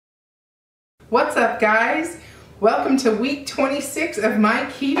What's up, guys? Welcome to week 26 of my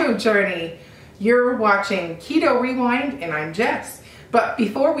keto journey. You're watching Keto Rewind and I'm Jess. But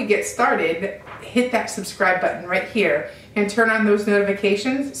before we get started, hit that subscribe button right here and turn on those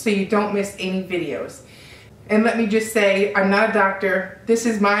notifications so you don't miss any videos. And let me just say, I'm not a doctor. This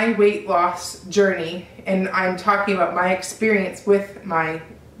is my weight loss journey and I'm talking about my experience with my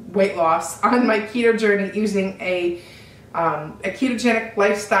weight loss on my keto journey using a ketogenic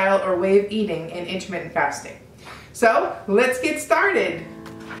lifestyle or way of eating and intermittent fasting. So let's get started.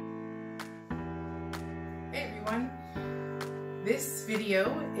 Hey everyone, this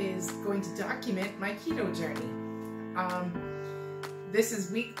video is going to document my keto journey. This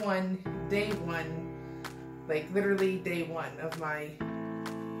is week 1, day 1, like literally day 1 of my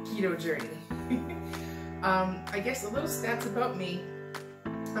keto journey. I guess a little stats about me.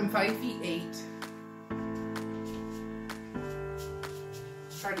 I'm 5 feet 8.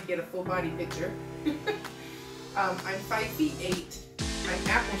 Try to get a full body picture. I'm 5 feet 8. I'm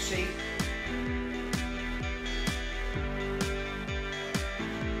apple shaped.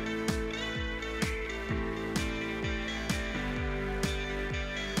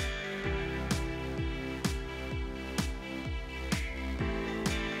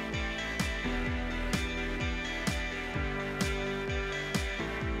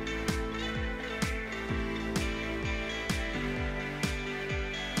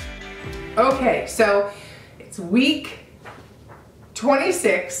 Okay, so it's week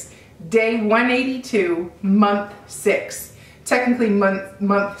 26, day 182, month 6. Technically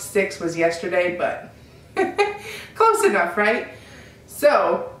month 6 was yesterday, but close enough, right?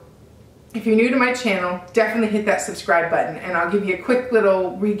 So if you're new to my channel, definitely hit that subscribe button and I'll give you a quick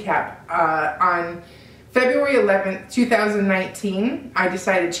little recap. On February 11th, 2019, I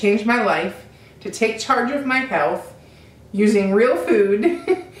decided to change my life, to take charge of my health using real food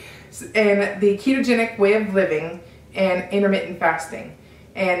and the ketogenic way of living and intermittent fasting.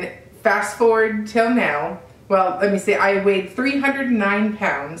 And fast forward till now, well, let me say I weighed 309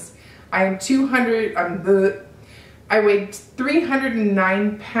 pounds. I weighed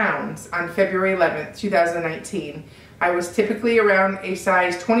 309 pounds on February 11th, 2019. I was typically around a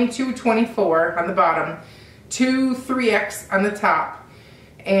size 22, 24 on the bottom, 2, 3X on the top.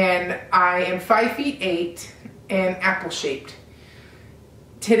 And I am 5 feet 8 and apple shaped.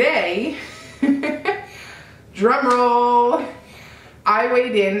 Today, drum roll, I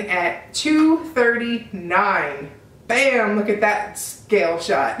weighed in at 239. Bam, look at that scale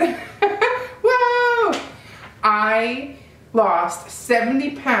shot. Whoa! I lost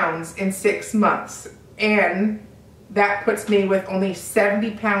 70 pounds in 6 months, and that puts me with only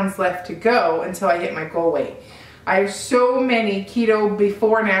 70 pounds left to go until I hit my goal weight. I have so many keto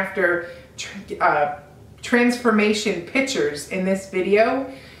before and after transformation pictures in this video,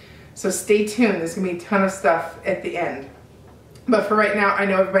 so stay tuned. There's gonna be a ton of stuff at the end, but for right now I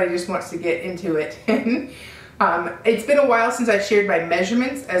know everybody just wants to get into it. It's been a while since I shared my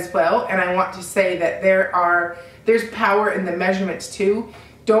measurements as well, and I want to say that there's power in the measurements too.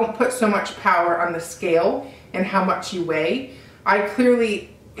 Don't put so much power on the scale and how much you weigh. I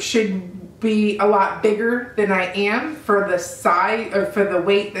clearly should be a lot bigger than I am for the size or for the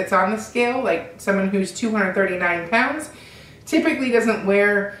weight that's on the scale. Like someone who's 239 pounds typically doesn't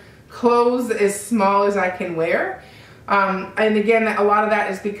wear clothes as small as I can wear. And again, a lot of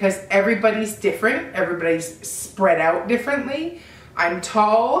that is because everybody's different. Everybody's spread out differently. I'm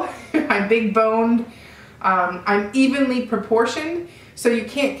tall, I'm big boned, I'm evenly proportioned. So you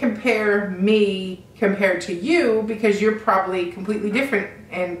can't compare me compared to you because you're probably completely different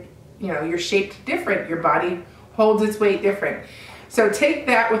and you know, you're shaped different. Your body holds its weight different. So take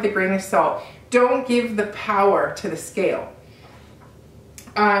that with a grain of salt. Don't give the power to the scale.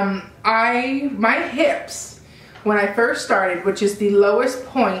 My hips, when I first started, which is the lowest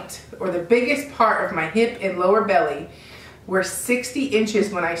point or the biggest part of my hip and lower belly, were 60 inches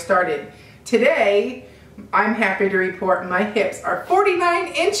when I started. Today, I'm happy to report my hips are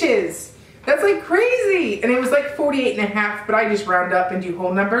 49 inches. That's like crazy. And it was like 48 and a half, but I just round up and do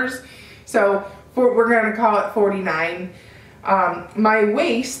whole numbers. So we're gonna call it 49. My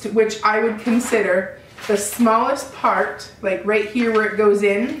waist, which I would consider the smallest part, like right here where it goes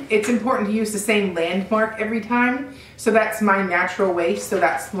in, it's important to use the same landmark every time. So that's my natural waist. So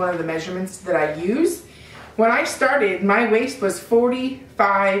that's one of the measurements that I use. When I started, my waist was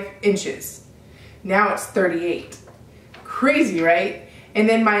 45 inches. Now it's 38. Crazy, right? And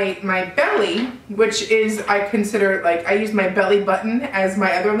then my belly, which is, I consider, like, I use my belly button as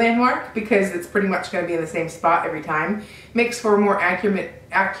my other landmark because it's pretty much going to be in the same spot every time. Makes for more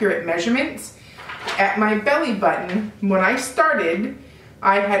accurate measurements. At my belly button, when I started,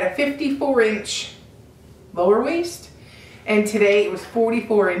 I had a 54-inch lower waist, and today it was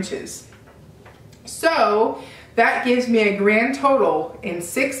 44 inches. So that gives me a grand total in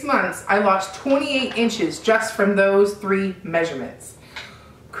 6 months. I lost 28 inches just from those 3 measurements.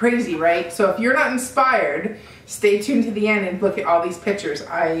 Crazy, right? So if you're not inspired, stay tuned to the end and look at all these pictures.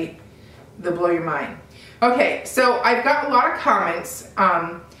 They'll blow your mind. Okay, so I've got a lot of comments.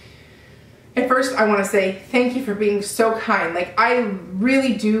 At first, I want to say thank you for being so kind. Like, I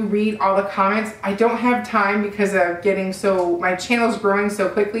really do read all the comments. I don't have time because of my channel's growing so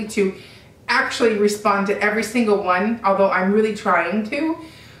quickly to actually respond to every single one, although I'm really trying to.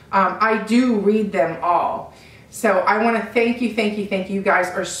 I do read them all. So I want to thank you, thank you, thank you. You guys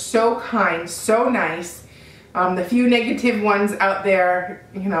are so kind, so nice. The few negative ones out there,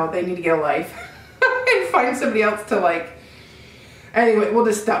 you know, they need to get a life and find somebody else to like. Anyway, we'll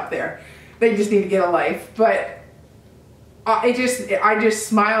just stop there. They just need to get a life. But I just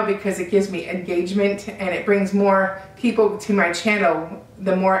smile because it gives me engagement and it brings more people to my channel.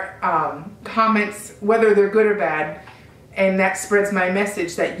 The more comments, whether they're good or bad, and that spreads my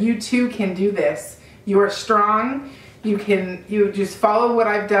message that you too can do this. You are strong. You just follow what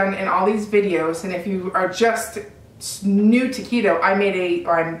I've done in all these videos, and if you are just new to keto,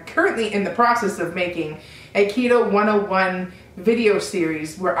 I'm currently in the process of making a Keto 101 video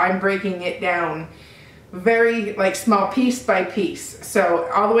series where I'm breaking it down very like small piece by piece.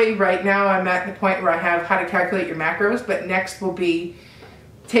 So all the way right now I'm at the point where I have how to calculate your macros, but next will be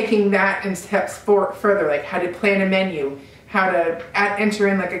taking that in steps further, like how to plan a menu, how to enter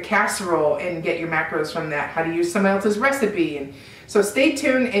in like a casserole and get your macros from that, how to use someone else's recipe. And so stay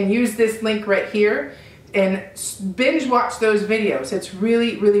tuned and use this link right here and binge watch those videos. It's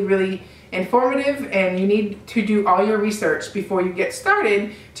really, really, really informative, and you need to do all your research before you get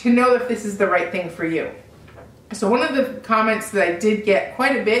started to know if this is the right thing for you. So one of the comments that I did get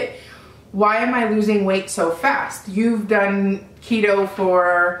quite a bit, why am I losing weight so fast? You've done keto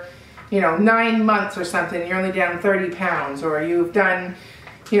for, 9 months or something, you're only down 30 pounds, or you've done,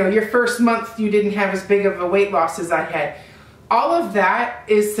 your first month you didn't have as big of a weight loss as I had. All of that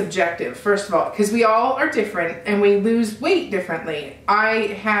is subjective, first of all, because we all are different and we lose weight differently.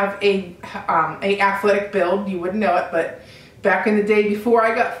 I have a athletic build, you wouldn't know it, but back in the day before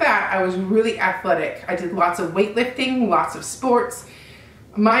I got fat, I was really athletic. I did lots of weightlifting, lots of sports.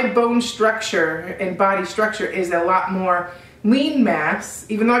 My bone structure and body structure is a lot more lean mass,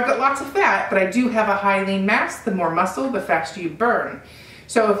 even though I've got lots of fat, but I do have a high lean mass. The more muscle, the faster you burn.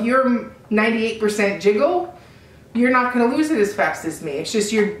 So if you're 98% jiggle, you're not going to lose it as fast as me. It's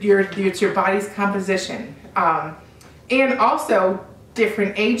just it's your body's composition. And also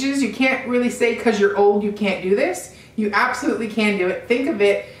different ages. You can't really say because you're old you can't do this. You absolutely can do it. Think of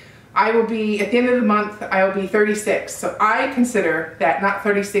it, I will be, at the end of the month, I will be 36. So I consider that not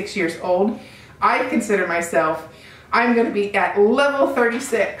 36 years old. I consider myself, I'm going to be at level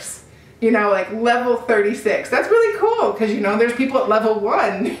 36. Like level 36. That's really cool because, there's people at level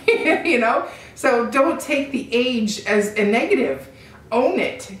 1, So don't take the age as a negative. Own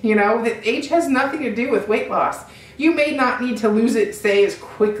it, that age has nothing to do with weight loss. You may not need to lose it, say, as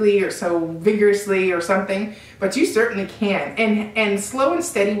quickly or so vigorously or something, but you certainly can. And slow and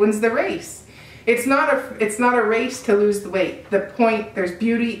steady wins the race. It's not a race to lose the weight. There's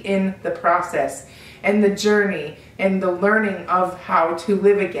beauty in the process and the journey and the learning of how to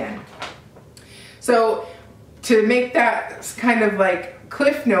live again. So to make that kind of like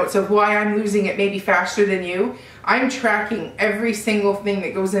cliff notes of why I'm losing it maybe faster than you, I'm tracking every single thing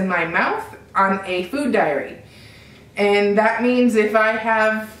that goes in my mouth on a food diary. And that means if I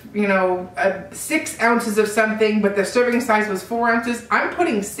have, 6 ounces of something, but the serving size was 4 ounces, I'm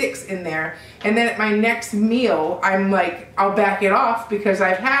putting 6 in there. And then at my next meal, I'm like, I'll back it off because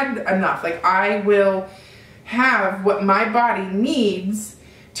I've had enough. Like, I will have what my body needs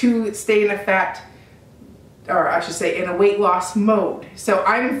to stay in a fat, or I should say in a weight loss mode. So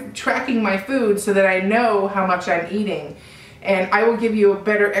I'm tracking my food so that I know how much I'm eating. And I will give you a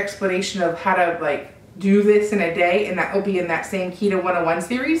better explanation of how to do this in a day, and that will be in that same Keto 101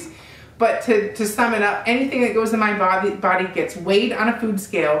 series. But to sum it up, anything that goes in my body gets weighed on a food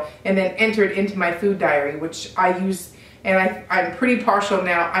scale and then entered into my food diary, which I use, and I'm pretty partial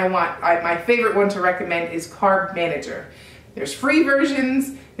now. My favorite one to recommend is Carb Manager. There's free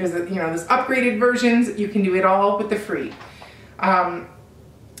versions, there's upgraded versions. You can do it all with the free.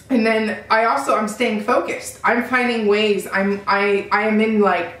 And then I'm staying focused. I'm finding ways. I am in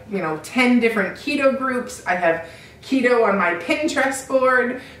 10 different keto groups. I have keto on my Pinterest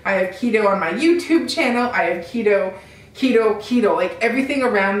board. I have keto on my YouTube channel. I have keto. Like everything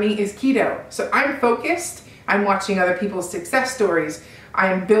around me is keto. So I'm focused I'm watching other people's success stories.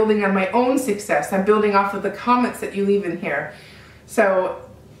 I'm building on my own success. I'm building off of the comments that you leave in here. So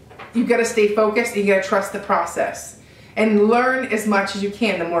you've got to stay focused, and you got to trust the process and learn as much as you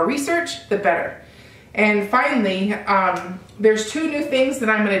can. The more research, the better. And finally, there's 2 new things that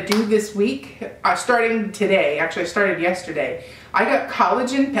I'm going to do this week, starting today. Actually, I started yesterday. I got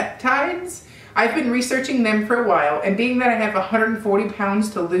collagen peptides. I've been researching them for a while, and being that I have 140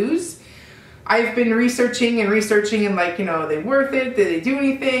 pounds to lose, I've been researching and like, you know, are they worth it? Did they do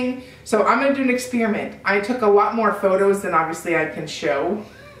anything? So I'm going to do an experiment. I took a lot more photos than obviously I can show.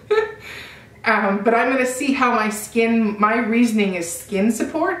 But I'm going to see how my reasoning is skin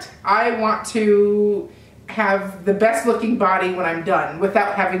support. I want to have the best looking body when I'm done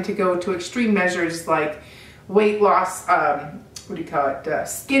without having to go to extreme measures like weight loss,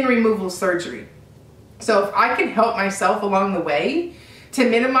 skin removal surgery. So if I can help myself along the way to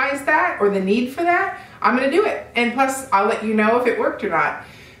minimize that or the need for that, I'm going to do it. And plus, I'll let you know if it worked or not.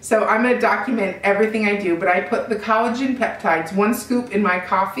 So I'm going to document everything I do, but I put the collagen peptides, 1 scoop in my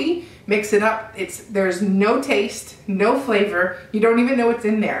coffee, mix it up. There's no taste, no flavor. You don't even know what's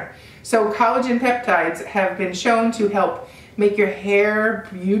in there. So collagen peptides have been shown to help make your hair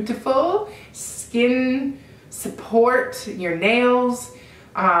beautiful, skin support, your nails,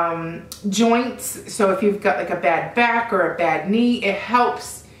 joints. So if you've got like a bad back or a bad knee, it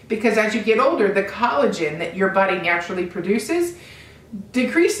helps because as you get older, the collagen that your body naturally produces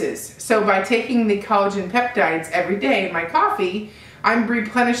decreases. So by taking the collagen peptides every day in my coffee, I'm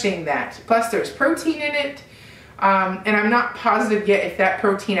replenishing that. Plus there's protein in it. And I'm not positive yet if that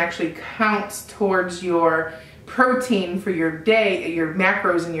protein actually counts towards your protein for your day, your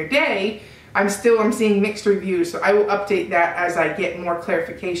macros in your day. I'm seeing mixed reviews, so I will update that as I get more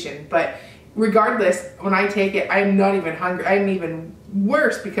clarification. But regardless, when I take it, I'm not even hungry. I'm even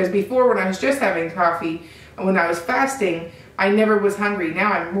worse because before, when I was just having coffee, when I was fasting, I never was hungry.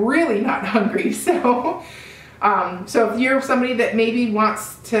 Now I'm really not hungry. So if you're somebody that maybe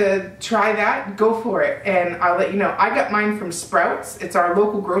wants to try that, go for it. And I'll let you know. I got mine from Sprouts. It's our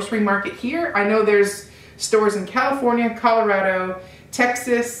local grocery market here. I know there's stores in California, Colorado,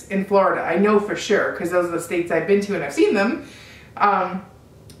 Texas, and Florida. I know for sure because those are the states I've been to and I've seen them.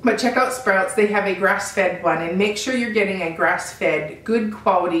 But check out Sprouts. They have a grass-fed one, and make sure you're getting a grass-fed, good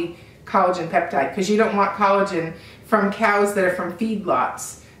quality collagen peptide because you don't want collagen from cows that are from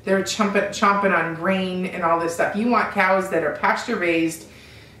feedlots. They're chomping on grain and all this stuff. You want cows that are pasture raised,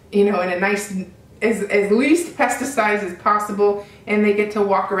 you know, in a nice, as least pesticides as possible, and they get to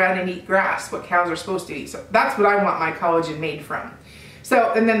walk around and eat grass, what cows are supposed to eat. So that's what I want my collagen made from.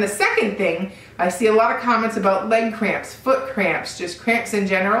 So, and then the second thing, I see a lot of comments about leg cramps, foot cramps, just cramps in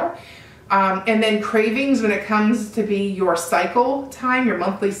general. And then cravings when it comes to be your cycle time, your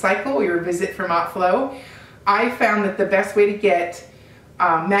monthly cycle, your visit from Outflow. I found that the best way to get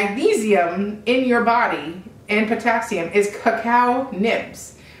magnesium in your body and potassium is cacao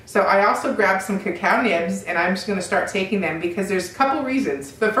nibs. So I also grabbed some cacao nibs and I'm just going to start taking them because there's a couple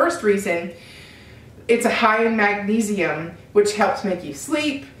reasons. The first reason, it's a high in magnesium, which helps make you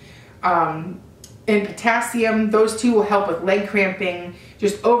sleep. And potassium, those two will help with leg cramping,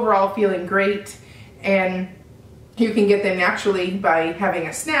 just overall feeling great. And you can get them naturally by having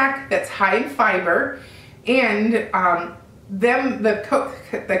a snack that's high in fiber. And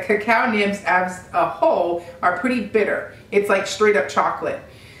the cacao nibs as a whole are pretty bitter. It's like straight up chocolate.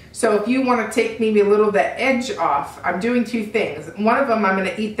 So if you want to take maybe a little of that edge off, I'm doing 2 things. One of them, I'm going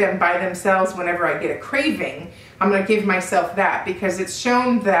to eat them by themselves whenever I get a craving. I'm going to give myself that because it's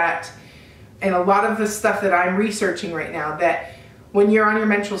shown that, and a lot of the stuff that I'm researching right now, that when you're on your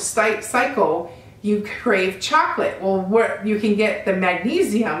menstrual cycle, you crave chocolate. Well, you can get the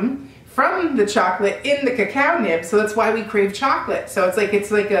magnesium from the chocolate in the cacao nib, so that's why we crave chocolate. So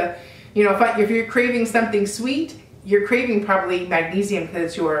it's like a, you know, if you're craving something sweet, you're craving probably magnesium because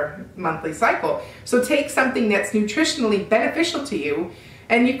it's your monthly cycle. So take something that's nutritionally beneficial to you,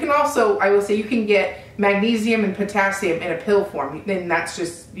 and you can also, I will say, you can get magnesium and potassium in a pill form, and that's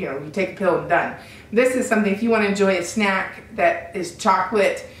just, you know, you take a pill and done. This is something, if you want to enjoy a snack that is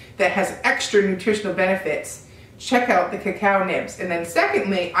chocolate that has extra nutritional benefits, check out the cacao nibs. And then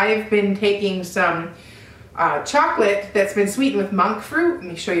secondly, I've been taking some chocolate that's been sweetened with monk fruit. Let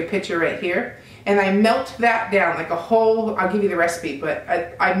me show you a picture right here. And I melt that down like a whole, I'll give you the recipe, but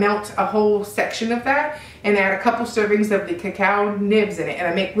I melt a whole section of that and add a couple servings of the cacao nibs in it, and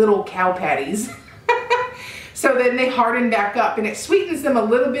I make little cow patties. So then they harden back up, and it sweetens them a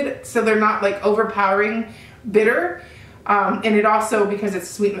little bit so they're not like overpowering bitter. And it also, because it's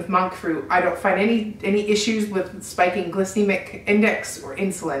sweetened with monk fruit, I don't find any issues with spiking glycemic index or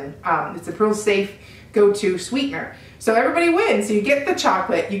insulin. It's a real safe go-to sweetener. So everybody wins. So you get the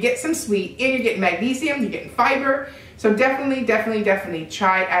chocolate, you get some sweet, and you're getting magnesium, you're getting fiber. So definitely, definitely, definitely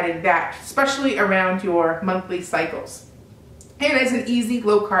try adding that, especially around your monthly cycles. And as an easy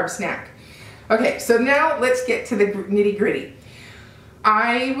low-carb snack. Okay, so now let's get to the nitty-gritty.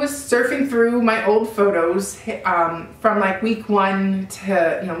 I was surfing through my old photos from like week 1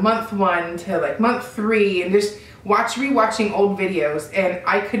 to month 1 to like month 3, and just rewatching old videos, and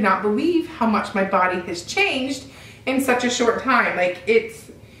I could not believe how much my body has changed in such a short time. Like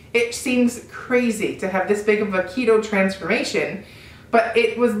it seems crazy to have this big of a keto transformation, but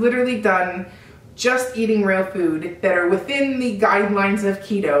it was literally done just eating real food that are within the guidelines of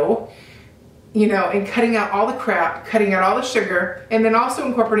keto, and cutting out all the crap, cutting out all the sugar, and then also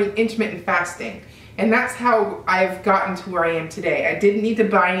incorporating intermittent fasting. And that's how I've gotten to where I am today. I didn't need to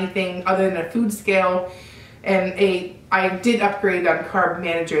buy anything other than a food scale, and I did upgrade on Carb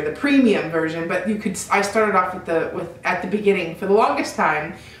Manager, the premium version, but I started off at the beginning for the longest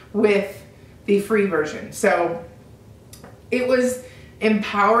time with the free version. So it was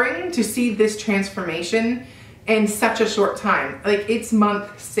empowering to see this transformation in such a short time. Like, it's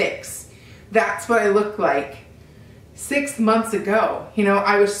month 6. That's what I looked like 6 months ago.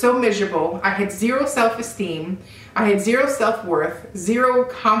 I was so miserable. I had zero self-esteem. I had zero self-worth, zero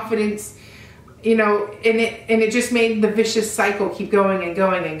confidence, and it just made the vicious cycle keep going and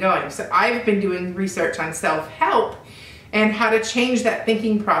going and going. So I've been doing research on self-help and how to change that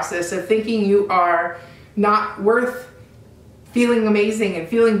thinking process of thinking you are not worth feeling amazing and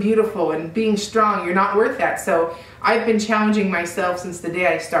feeling beautiful and being strong. You're not worth that. So I've been challenging myself since the day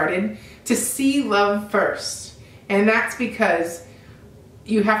I started to see love first. And that's because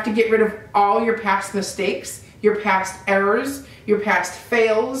you have to get rid of all your past mistakes, your past errors, your past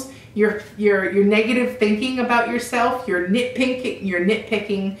fails, your negative thinking about yourself, your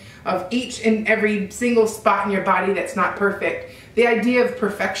nitpicking of each and every single spot in your body that's not perfect. The idea of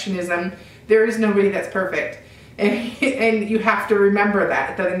perfectionism, there is nobody that's perfect. And you have to remember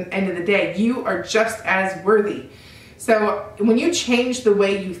that at the end of the day, you are just as worthy. So when you change the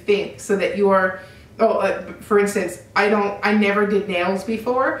way you think so that you are, for instance, I never did nails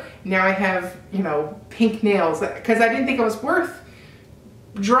before. Now I have, pink nails because I didn't think I was worth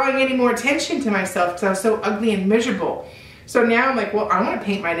drawing any more attention to myself because I was so ugly and miserable. So now I'm like, well, I want to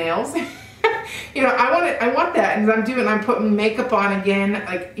paint my nails. I want that. And I'm putting makeup on again.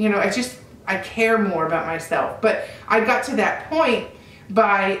 Like, I care more about myself. But I got to that point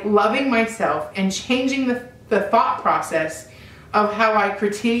by loving myself and changing the thought process of how I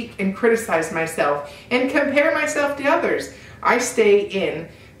critique and criticize myself and compare myself to others. I stay in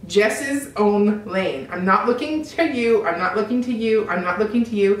Jess's own lane. I'm not looking to you. I'm not looking to you. I'm not looking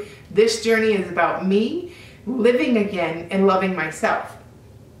to you. This journey is about me living again and loving myself.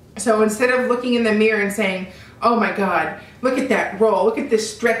 So instead of looking in the mirror and saying, oh my God, look at that roll, look at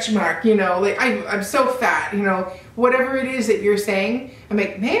this stretch mark, like I'm so fat, whatever it is that you're saying, I'm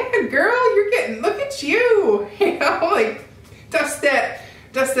like, man, girl, look at you, like dust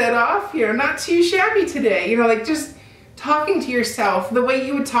that off, not too shabby today, like just talking to yourself the way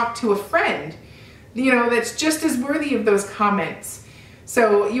you would talk to a friend, that's just as worthy of those comments.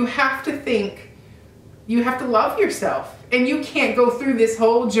 So you have to love yourself, and you can't go through this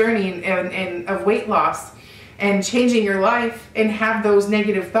whole journey and of weight loss and changing your life and have those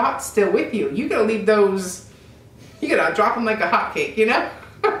negative thoughts still with you. You gotta leave those, you gotta drop them like a hotcake,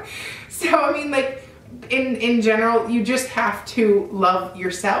 So I mean, like in general, you just have to love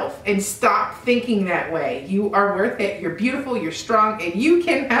yourself and stop thinking that way. You are worth it, you're beautiful, you're strong, and you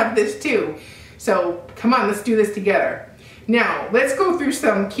can have this too. So come on, let's do this together. Now, let's go through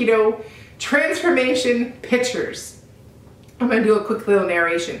some keto transformation pictures. I'm gonna do a quick little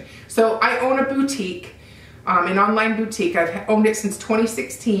narration. So I own a boutique, an online boutique. I've owned it since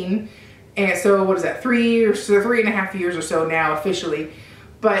 2016. And so what is that, 3.5 years or so now officially.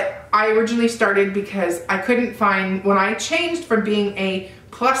 But I originally started because I couldn't find, when I changed from being a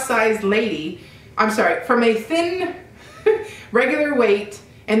plus size lady, from a thin regular weight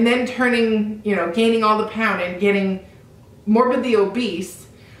and then turning, gaining all the pound and getting morbidly obese,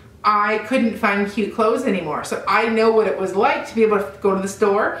 I couldn't find cute clothes anymore. So I know what it was like to be able to go to the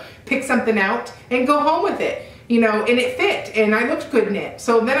store, pick something out, and go home with it, and it fit, and I looked good in it.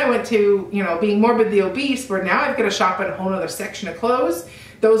 So then I went to, being morbidly obese, where now I've got to shop at a whole other section of clothes.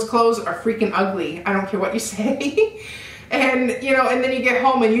 Those clothes are freaking ugly. I don't care what you say. And, and then you get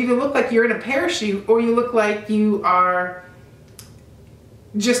home and you either look like you're in a parachute or you look like you are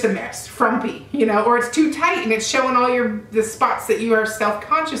just a mess, frumpy, or it's too tight and it's showing all the spots that you are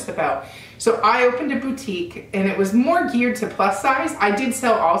self-conscious about. So I opened a boutique, and it was more geared to plus size. I did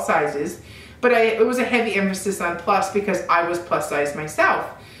sell all sizes, but it was a heavy emphasis on plus because I was plus size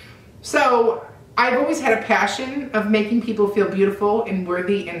myself. So I've always had a passion of making people feel beautiful and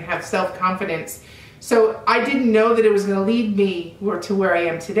worthy and have self-confidence. So I didn't know that it was going to lead me to where I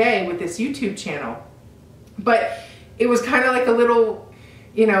am today with this YouTube channel. But it was kind of like a little,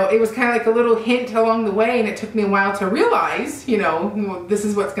 it was kind of like a little hint along the way, and it took me a while to realize, this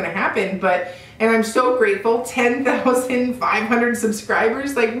is what's going to happen. And I'm so grateful, 10,500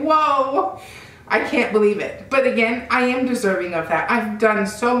 subscribers, like, whoa, I can't believe it. But again, I am deserving of that. I've done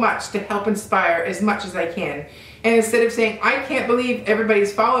so much to help inspire as much as I can. And instead of saying, I can't believe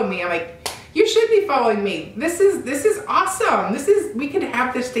everybody's following me, I'm like, you should be following me. This is awesome. We could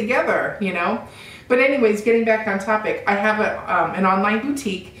have this together, But anyways, getting back on topic, I have an online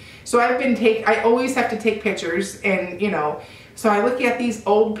boutique. So I always have to take pictures, and so I look at these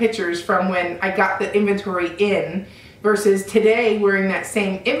old pictures from when I got the inventory in versus today wearing that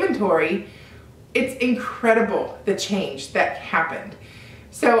same inventory. It's incredible the change that happened.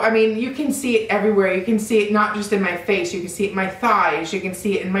 So, I mean, you can see it everywhere. You can see it not just in my face, you can see it in my thighs, you can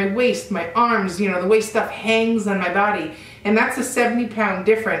see it in my waist, my arms, the way stuff hangs on my body. And that's a 70-pound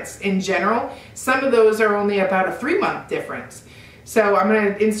difference in general. Some of those are only about a 3-month difference. So I'm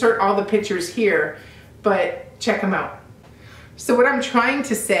gonna insert all the pictures here, but check them out. So what I'm trying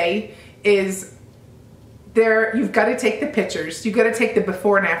to say is you've got to take the pictures. You've got to take the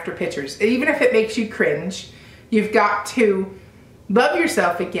before and after pictures. Even if it makes you cringe, you've got to love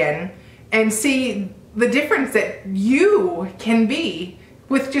yourself again and see the difference that you can be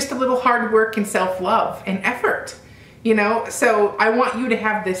with just a little hard work and self-love and effort. So I want you to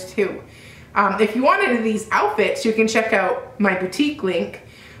have this too. If you want any of these outfits, you can check out my boutique link.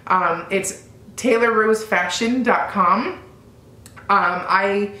 It's taylorrosefashion.com.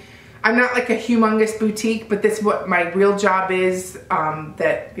 I'm not like a humongous boutique, but this is what my real job is,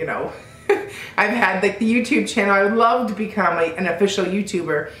 that, I've had like the YouTube channel. I would love to become an official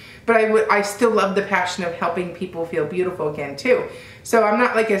YouTuber, but I still love the passion of helping people feel beautiful again too. So I'm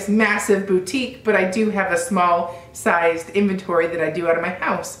not like a massive boutique, but I do have a small sized inventory that I do out of my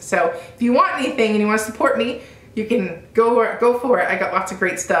house. So if you want anything and you want to support me, you can go for it. I got lots of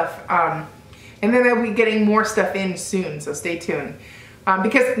great stuff. And then I'll be getting more stuff in soon, so stay tuned.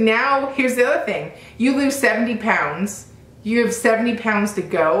 Because now, here's the other thing. You lose 70 pounds. You have 70 pounds to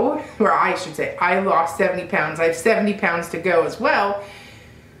go, or I should say, I lost 70 pounds. I have 70 pounds to go as well.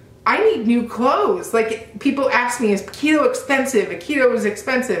 I need new clothes. Like, people ask me, is keto expensive? Keto is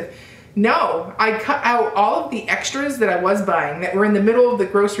expensive. No, I cut out all of the extras that I was buying that were in the middle of the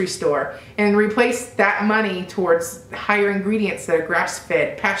grocery store and replaced that money towards higher ingredients that are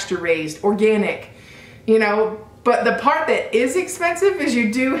grass-fed, pasture-raised, organic, But the part that is expensive is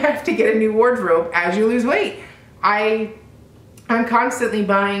you do have to get a new wardrobe as you lose weight. I'm constantly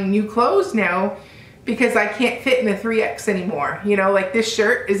buying new clothes now because I can't fit in a 3X anymore. Like this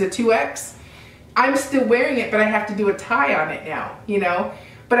shirt is a 2X. I'm still wearing it, but I have to do a tie on it now,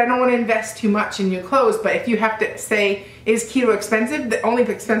 But I don't want to invest too much in new clothes. But if you have to say, is keto expensive? The only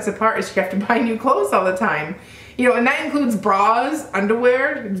expensive part is you have to buy new clothes all the time. And that includes bras,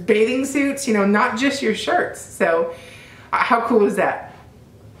 underwear, bathing suits, not just your shirts. So how cool is that?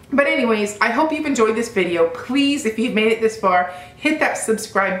 But anyways, I hope you've enjoyed this video. Please, if you've made it this far, hit that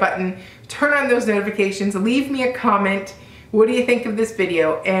subscribe button, turn on those notifications, leave me a comment. What do you think of this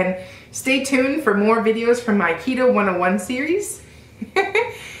video? And stay tuned for more videos from my Keto 101 series.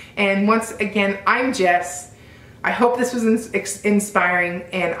 And once again, I'm Jess. I hope this was inspiring,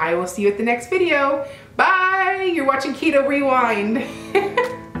 and I will see you at the next video. Bye! You're watching Keto Rewind.